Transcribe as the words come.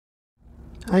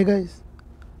Hi guys,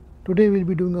 today we will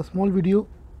be doing a small video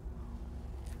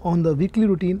on the weekly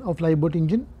routine of Lifeboat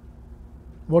engine,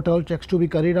 what all checks to be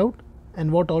carried out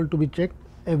and what all to be checked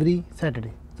every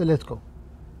Saturday. So let's go.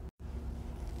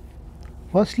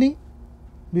 Firstly,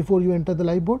 before you enter the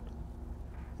Lifeboat,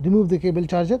 remove the cable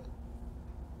charger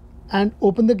and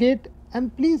open the gate,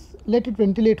 and please let it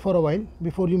ventilate for a while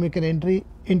before you make an entry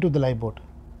into the Lifeboat.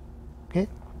 Okay.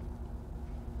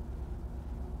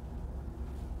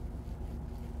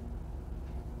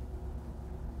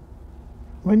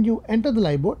 When you enter the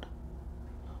Lifeboat,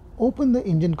 open the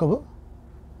engine cover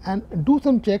and do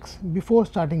some checks before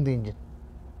starting the engine.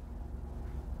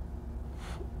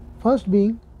 First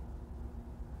being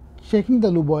checking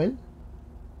the lube oil.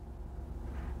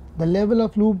 The level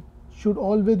of lube should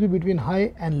always be between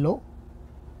high and low.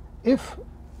 If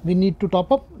we need to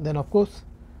top up, then of course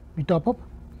we top up.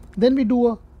 Then we do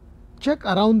a check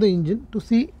around the engine to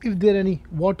see if there any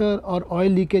water or oil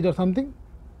leakage or something.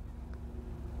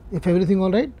 If everything all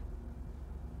right,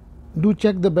 do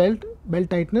check the belt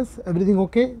tightness, everything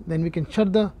okay, then we can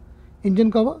shut the engine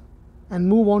cover and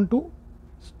move on to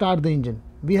start the engine.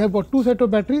 We have got two sets of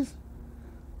batteries.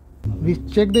 We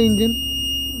check the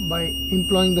engine by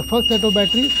employing the first set of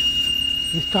batteries.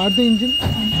 We start the engine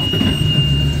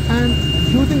and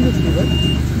using this lever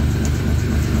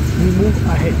we move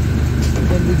ahead.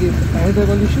 Then we give ahead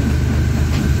revolution.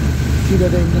 See that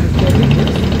the engine is turning.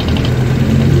 Yes.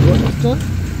 We go stern.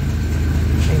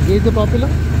 Engage the propeller.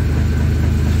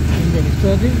 Engine is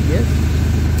turning. Yes.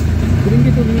 Bring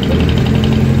it to neutral.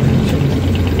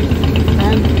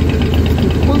 And you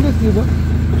pull this lever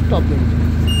to stop the engine.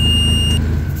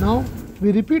 Now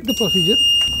we repeat the procedure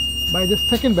by the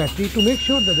second battery to make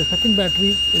sure that the second battery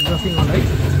is working all right.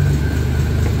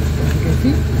 As you can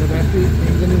see, the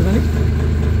engine is running.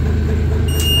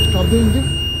 Stop the engine.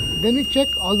 Then we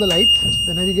check all the lights,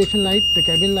 the navigation light, the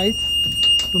cabin lights,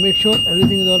 to make sure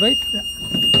everything is all right. Yeah.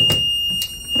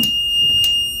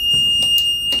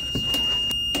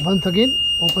 Once again,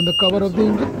 open the cover of the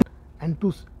engine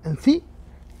and see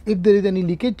if there is any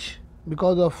leakage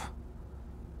because of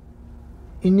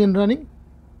engine running,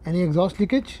 any exhaust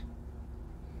leakage.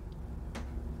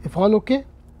 If all okay,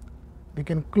 we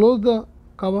can close the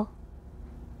cover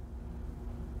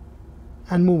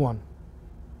and move on.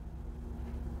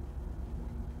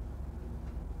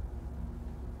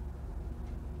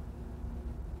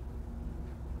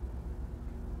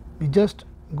 We just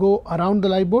go around the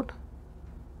Lifeboat,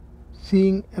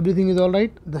 seeing everything is all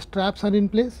right, the straps are in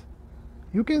place.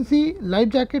 You can see life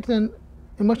jackets and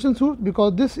immersion suits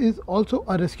because this is also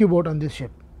a rescue boat on this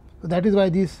ship. So that is why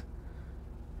these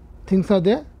things are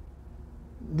there.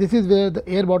 This is where the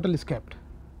air bottle is kept.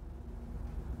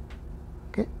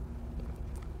 Okay.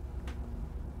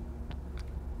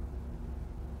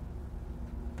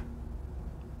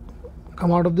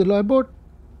 Come out of the Lifeboat,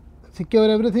 secure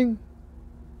everything,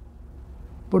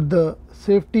 put the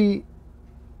safety,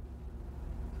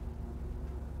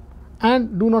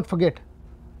 and do not forget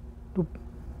to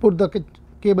put the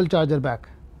cable charger back.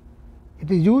 It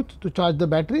is used to charge the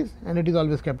batteries and it is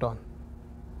always kept on.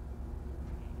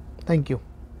 Thank you.